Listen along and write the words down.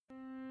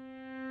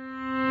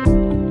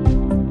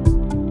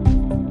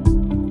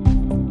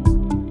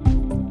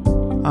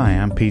Hi,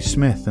 I'm Pete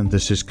Smith and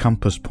this is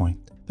Compass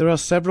Point. There are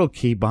several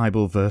key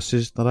Bible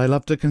verses that I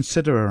love to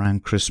consider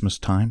around Christmas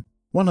time.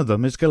 One of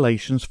them is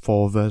Galatians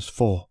 4 verse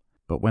 4.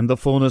 But when the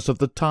fullness of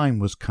the time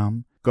was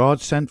come, God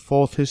sent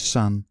forth his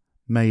Son,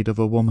 made of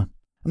a woman.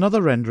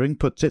 Another rendering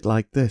puts it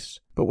like this: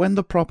 But when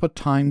the proper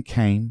time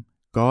came,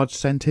 God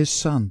sent his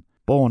Son,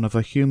 born of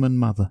a human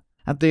mother.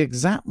 At the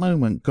exact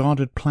moment God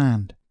had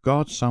planned,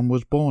 God's Son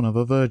was born of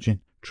a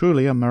virgin.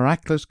 Truly a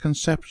miraculous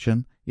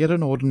conception, yet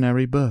an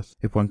ordinary birth,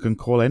 if one can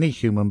call any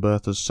human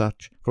birth as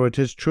such, for it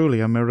is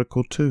truly a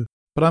miracle too.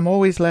 But I'm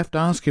always left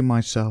asking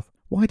myself,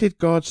 why did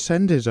God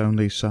send his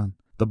only Son?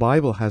 The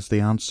Bible has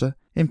the answer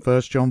in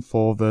 1 John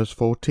 4 verse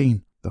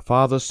 14. The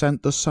Father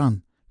sent the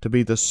Son to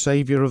be the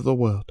Saviour of the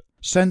world,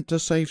 sent to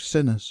save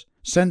sinners,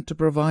 sent to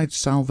provide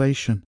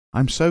salvation.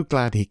 I'm so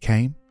glad he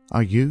came.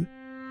 Are you?